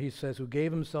toes in there. He says, who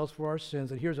gave himself for our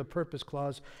sins, and here's a purpose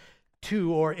clause,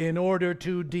 to or in order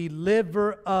to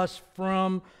deliver us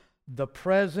from the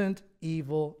present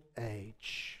evil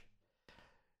age.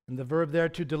 And the verb there,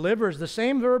 to deliver, is the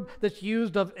same verb that's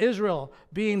used of Israel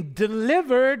being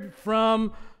delivered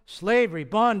from slavery,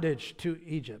 bondage to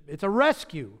Egypt. It's a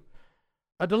rescue,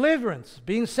 a deliverance,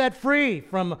 being set free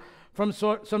from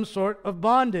some sort of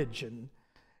bondage. And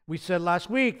we said last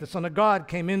week, the Son of God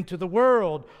came into the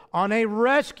world on a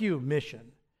rescue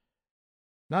mission,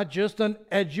 not just an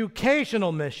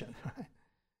educational mission.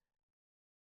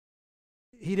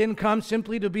 He didn't come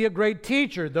simply to be a great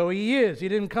teacher, though he is. He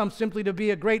didn't come simply to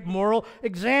be a great moral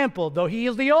example, though he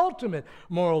is the ultimate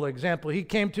moral example. He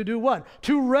came to do what?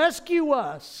 To rescue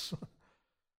us,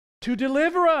 to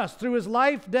deliver us through his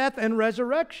life, death, and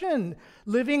resurrection,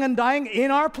 living and dying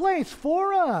in our place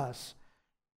for us.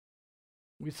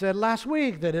 We said last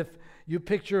week that if you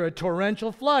picture a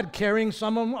torrential flood carrying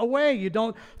someone away, you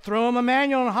don't throw them a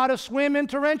manual on how to swim in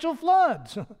torrential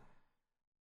floods.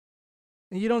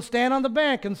 And you don't stand on the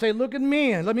bank and say, look at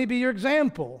me and let me be your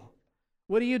example.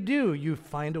 What do? You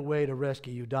find a way to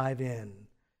rescue. You dive in.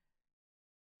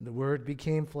 The Word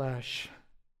became flesh.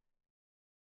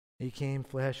 He came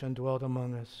flesh and dwelt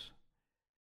among us.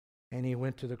 And he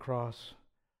went to the cross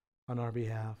on our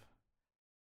behalf.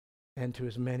 And to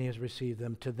as many as received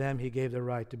them, to them he gave the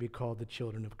right to be called the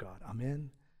children of God.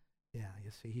 Amen? Yeah,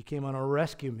 you see, he came on a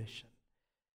rescue mission.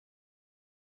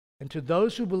 And to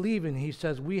those who believe in, he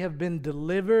says, we have been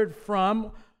delivered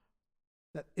from,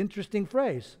 that interesting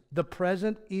phrase, the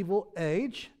present evil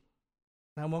age.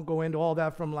 I won't go into all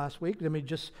that from last week. Let me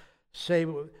just say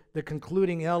the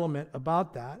concluding element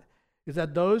about that is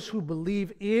that those who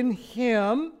believe in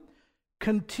him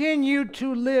continue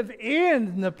to live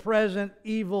in the present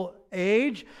evil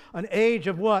age, an age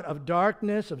of what? Of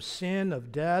darkness, of sin,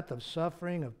 of death, of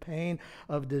suffering, of pain,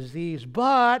 of disease.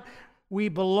 But we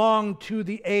belong to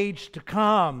the age to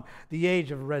come, the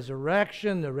age of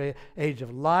resurrection, the age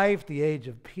of life, the age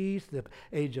of peace, the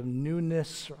age of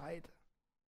newness, right?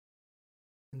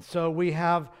 And so we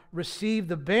have received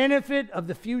the benefit of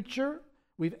the future.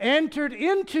 We've entered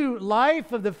into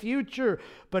life of the future,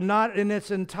 but not in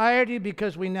its entirety,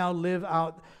 because we now live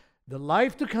out the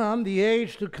life to come, the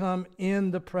age to come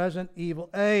in the present evil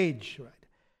age, right?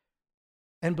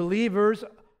 And believers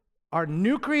are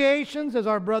new creations, as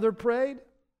our brother prayed,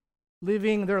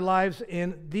 living their lives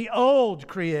in the old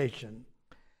creation.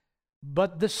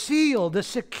 But the seal, the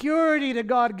security that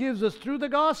God gives us through the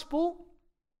gospel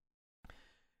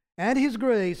and his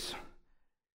grace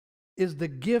is the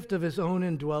gift of his own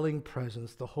indwelling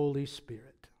presence, the Holy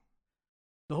Spirit.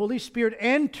 The Holy Spirit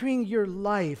entering your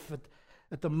life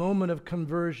at the moment of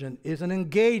conversion is an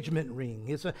engagement ring.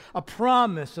 It's a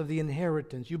promise of the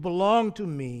inheritance. You belong to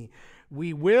me.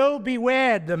 We will be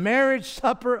wed. The marriage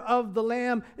supper of the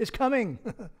Lamb is coming.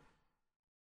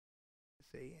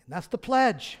 See, and that's the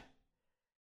pledge.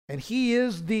 And he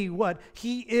is the what?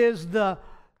 He is the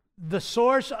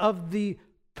source of the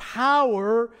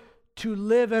power to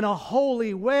live in a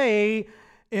holy way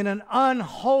in an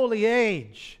unholy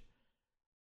age.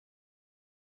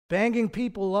 Banging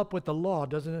people up with the law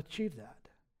doesn't achieve that.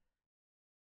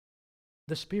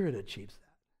 The Spirit achieves that,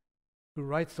 who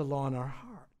writes the law in our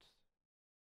hearts.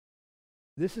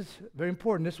 This is very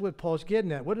important. This is what Paul's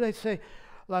getting at. What did I say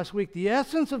last week? The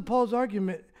essence of Paul's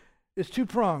argument is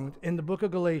two-pronged in the book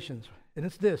of Galatians. And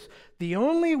it's this: the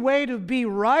only way to be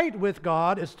right with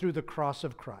God is through the cross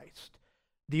of Christ.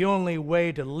 The only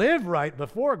way to live right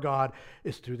before God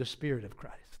is through the Spirit of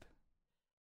Christ.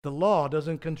 The law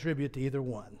doesn't contribute to either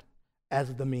one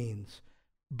as the means.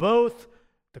 Both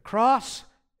the cross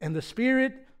and the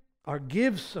Spirit are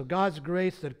gifts of God's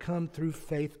grace that come through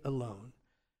faith alone,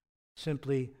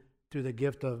 simply through the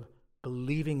gift of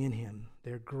believing in him.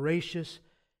 They're gracious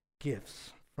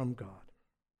gifts from God.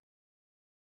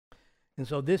 And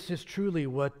so this is truly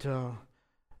what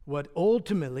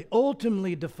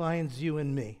ultimately defines you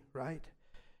and me, right?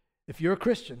 If you're a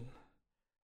Christian,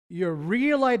 your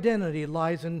real identity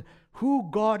lies in who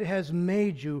God has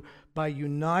made you by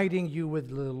uniting you with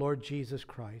the Lord Jesus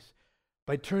Christ,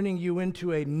 by turning you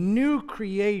into a new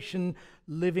creation,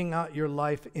 living out your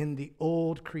life in the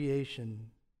old creation,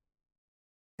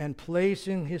 and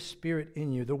placing his Spirit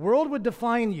in you. The world would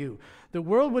define you. The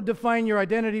world would define your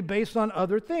identity based on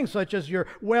other things, such as your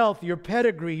wealth, your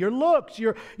pedigree, your looks,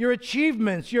 your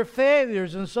achievements, your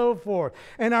failures, and so forth.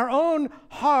 And our own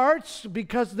hearts,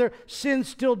 because their sin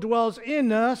still dwells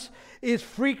in us, is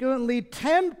frequently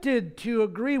tempted to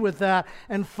agree with that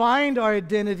and find our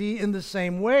identity in the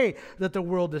same way that the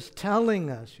world is telling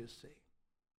us, you see.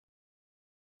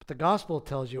 But the gospel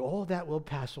tells you all that will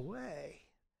pass away.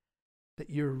 That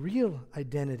your real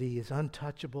identity is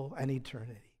untouchable and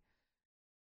eternity.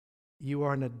 You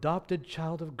are an adopted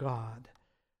child of God,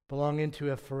 belonging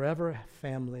to a forever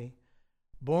family,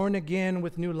 born again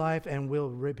with new life, and will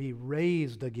be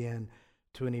raised again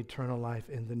to an eternal life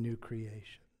in the new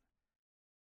creation.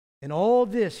 And all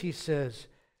this, he says,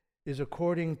 is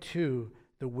according to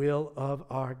the will of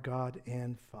our God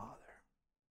and Father.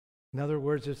 In other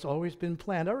words, it's always been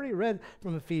planned. I already read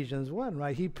from Ephesians 1,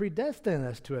 right? He predestined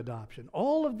us to adoption.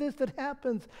 All of this that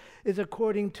happens is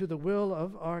according to the will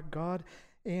of our God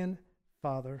and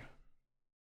Father.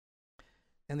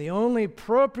 And the only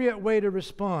appropriate way to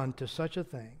respond to such a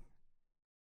thing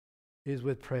is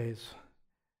with praise.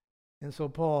 And so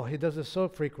Paul, he does this so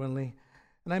frequently.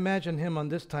 And I imagine him on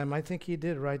this time, I think he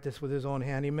did write this with his own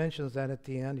hand. He mentions that at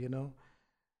the end, you know.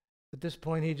 At this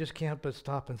point, he just can't but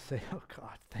stop and say, oh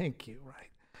God, thank you, right?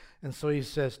 And so he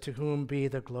says, to whom be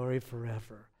the glory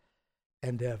forever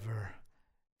and ever.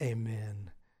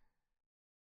 Amen.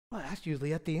 Well, that's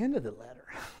usually at the end of the letter.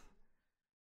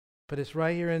 But it's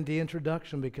right here in the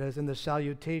introduction, because in the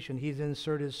salutation, he's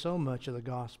inserted so much of the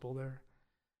gospel there.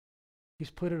 He's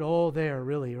put it all there,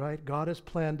 really, right? God has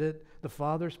planned it. The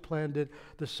Father's planned it.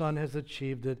 The Son has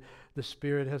achieved it. The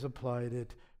Spirit has applied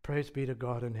it. Praise be to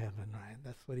God in heaven, right?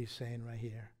 That's what he's saying right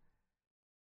here.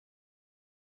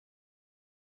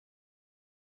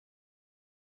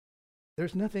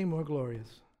 There's nothing more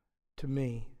glorious to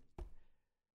me,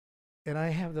 and I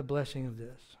have the blessing of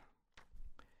this.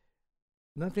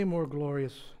 Nothing more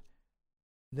glorious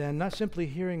than not simply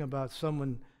hearing about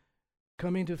someone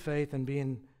coming to faith and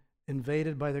being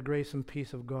invaded by the grace and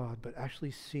peace of God, but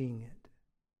actually seeing it.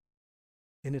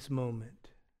 in its moment.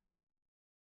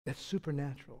 That's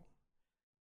supernatural.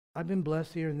 I've been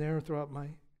blessed here and there throughout my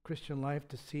Christian life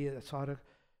to see it. I saw it at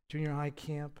junior high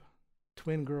camp,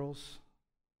 twin girls,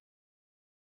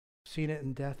 seen it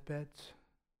in deathbeds.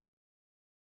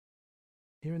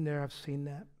 Here and there I've seen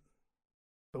that.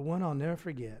 But one I'll never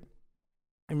forget.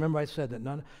 I remember I said that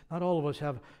not all of us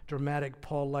have dramatic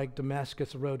Paul-like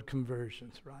Damascus Road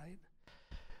conversions, right?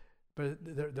 But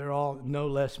they're all no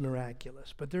less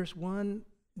miraculous. But there's one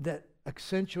that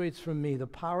accentuates for me the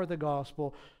power of the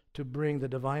gospel to bring the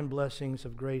divine blessings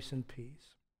of grace and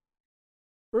peace.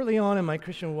 Early on in my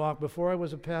Christian walk, before I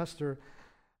was a pastor,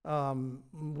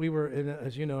 we were in,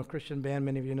 as you know, a Christian band.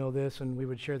 Many of you know this, and we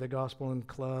would share the gospel in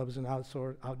clubs and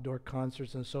outdoor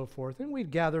concerts and so forth. And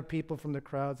we'd gather people from the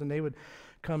crowds, and they would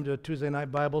come to a Tuesday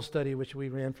night Bible study, which we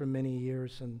ran for many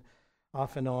years and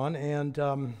off and on.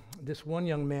 And this one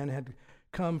young man had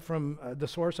come from the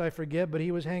source I forget, but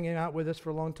he was hanging out with us for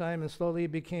a long time, and slowly he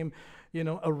became, a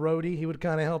roadie. He would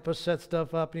kind of help us set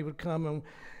stuff up, and he would come, and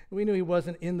we knew he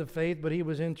wasn't in the faith, but he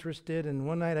was interested. And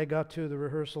one night I got to the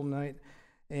rehearsal night,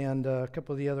 and a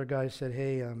couple of the other guys said,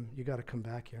 "Hey, you got to come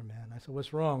back here, man." I said,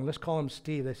 "What's wrong?" "Let's call him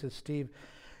Steve." They said, "Steve,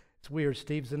 it's weird.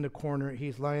 Steve's in the corner.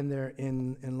 He's lying there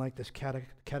in like this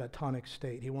catatonic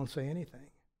state. He won't say anything."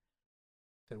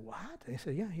 I said, "What?" They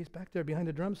said, "Yeah, he's back there behind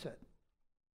the drum set."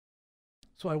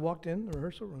 So I walked in the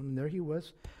rehearsal room, and there he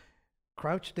was,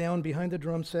 crouched down behind the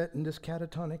drum set in this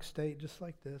catatonic state, just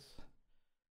like this.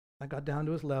 I got down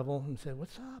to his level and said,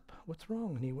 "What's up? What's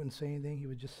wrong?" And he wouldn't say anything. He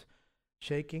was just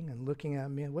shaking and looking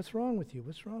at me. "What's wrong with you?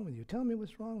 What's wrong with you? Tell me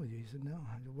what's wrong with you." He said, "No."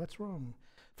 I said, "What's wrong?"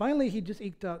 Finally, he just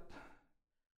eked out,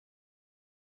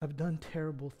 "I've done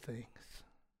terrible things.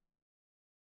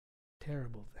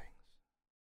 Terrible things."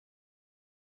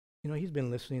 He's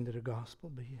been listening to the gospel,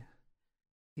 but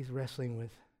he's wrestling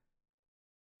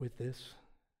with this.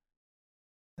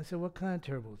 I said, "What kind of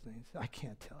terrible things?" "I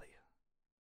can't tell you."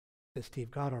 I said,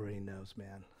 "Steve, God already knows,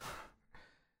 man.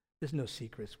 There's no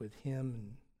secrets with him.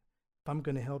 And if I'm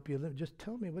going to help you, just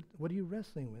tell me, what are you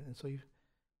wrestling with?" And so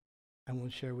I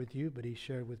won't share with you, but he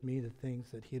shared with me the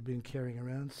things that he had been carrying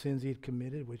around, sins he had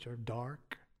committed, which are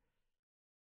dark,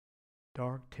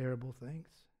 terrible things.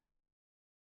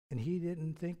 And he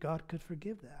didn't think God could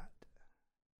forgive that.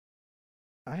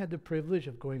 I had the privilege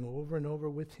of going over and over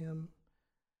with him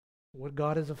what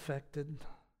God has affected.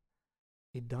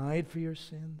 He died for your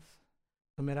sins.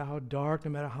 No matter how dark,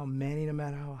 no matter how many, no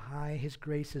matter how high, his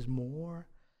grace is more.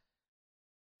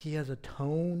 He has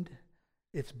atoned.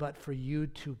 It's but for you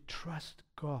to trust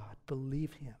God,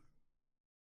 believe him.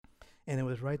 And it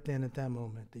was right then at that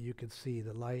moment that you could see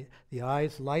the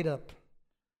eyes light up,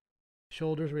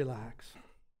 shoulders relax,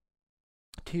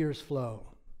 tears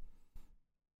flow.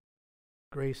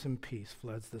 Grace and peace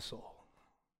floods the soul.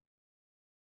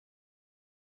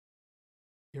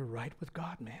 You're right with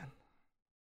God, man.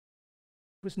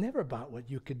 It was never about what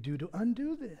you could do to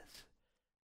undo this.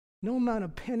 No amount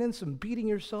of penance and beating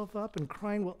yourself up and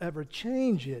crying will ever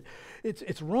change it.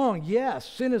 It's wrong. Yes,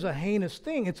 sin is a heinous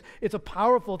thing. It's a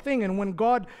powerful thing. And when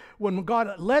God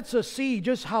lets us see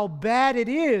just how bad it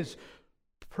is,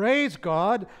 praise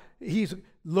God, he's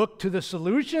looked to the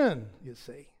solution, you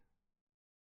see.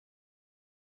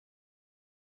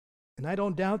 And I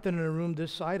don't doubt that in a room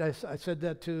this side, I said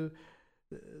that to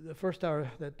the first hour,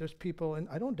 that there's people, and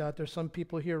I don't doubt there's some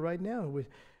people here right now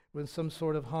with some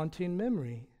sort of haunting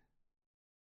memory.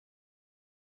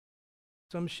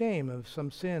 Some shame of some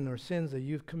sin or sins that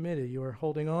you've committed. You are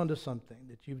holding on to something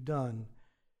that you've done.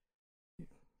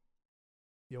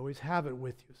 You always have it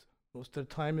with you. Most of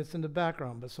the time it's in the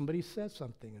background, but somebody says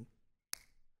something and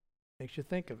makes you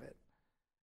think of it.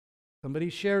 Somebody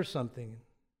shares something.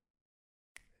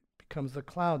 It becomes the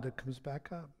cloud that comes back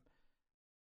up.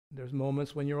 There's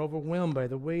moments when you're overwhelmed by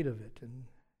the weight of it. And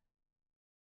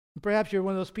perhaps you're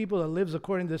one of those people that lives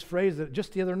according to this phrase that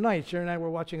just the other night, Sharon and I were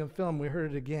watching a film, we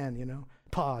heard it again,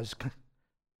 Pause.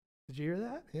 Did you hear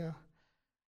that? Yeah.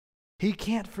 He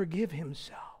can't forgive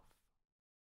himself.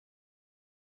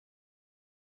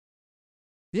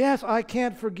 Yes, I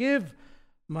can't forgive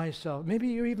myself. Maybe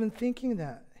you're even thinking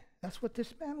that. That's what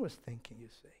this man was thinking, you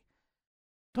see.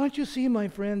 Don't you see, my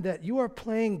friend, that you are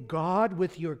playing God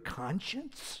with your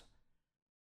conscience?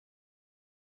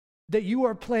 That you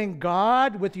are playing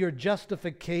God with your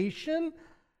justification?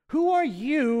 Who are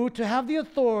you to have the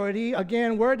authority?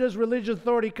 Again, where does religious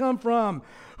authority come from?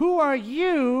 Who are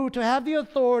you to have the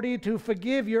authority to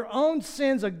forgive your own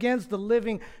sins against the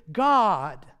living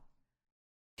God?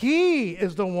 He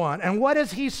is the one. And what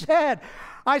has he said?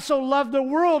 I so loved the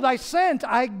world, I sent,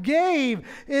 I gave.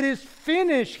 It is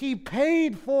finished. He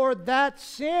paid for that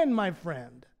sin, my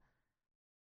friend.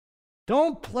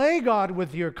 Don't play God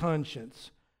with your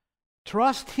conscience.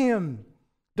 Trust Him.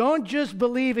 Don't just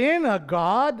believe in a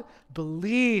God,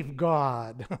 believe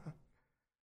God. The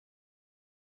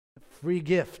free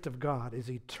gift of God is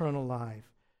eternal life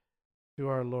through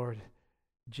our Lord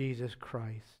Jesus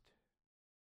Christ.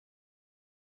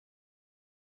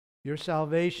 Your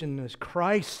salvation is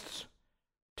Christ's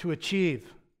to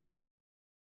achieve,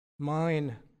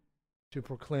 mine to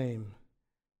proclaim,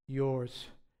 yours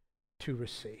to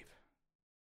receive.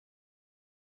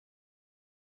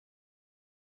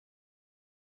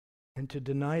 And to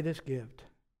deny this gift,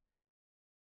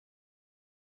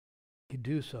 you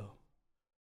do so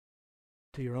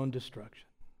to your own destruction,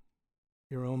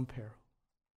 your own peril.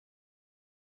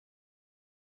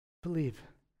 Believe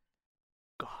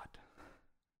God,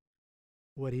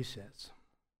 what He says.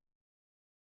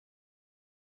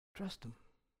 Trust Him.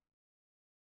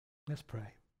 Let's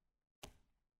pray.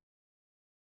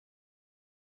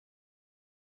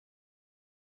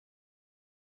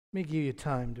 Let me give you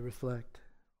time to reflect,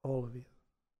 all of you.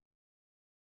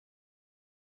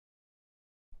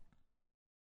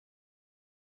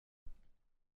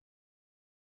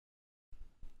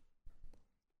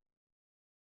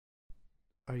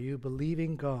 Are you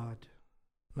believing God,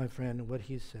 my friend, what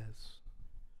He says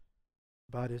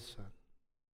about His Son?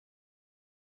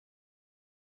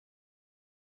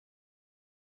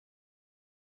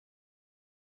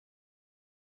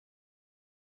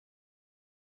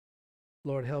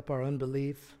 Lord, help our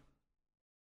unbelief.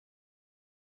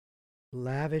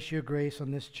 Lavish your grace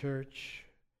on this church.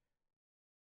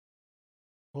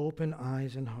 Open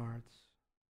eyes and hearts.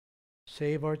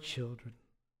 Save our children.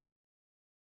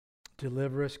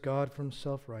 Deliver us, God, from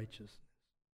self-righteousness.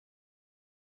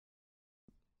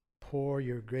 Pour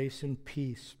your grace and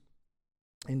peace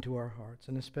into our hearts.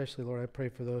 And especially, Lord, I pray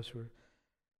for those who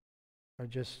are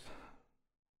just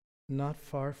not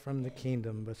far from the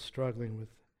kingdom, but struggling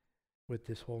with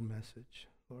this whole message.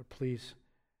 Lord, please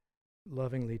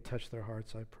lovingly touch their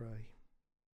hearts, I pray.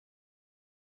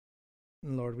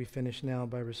 And Lord, we finish now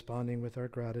by responding with our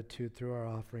gratitude through our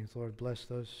offerings. Lord, bless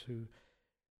those who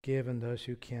give and those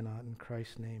who cannot. In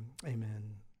Christ's name, amen.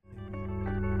 Amen.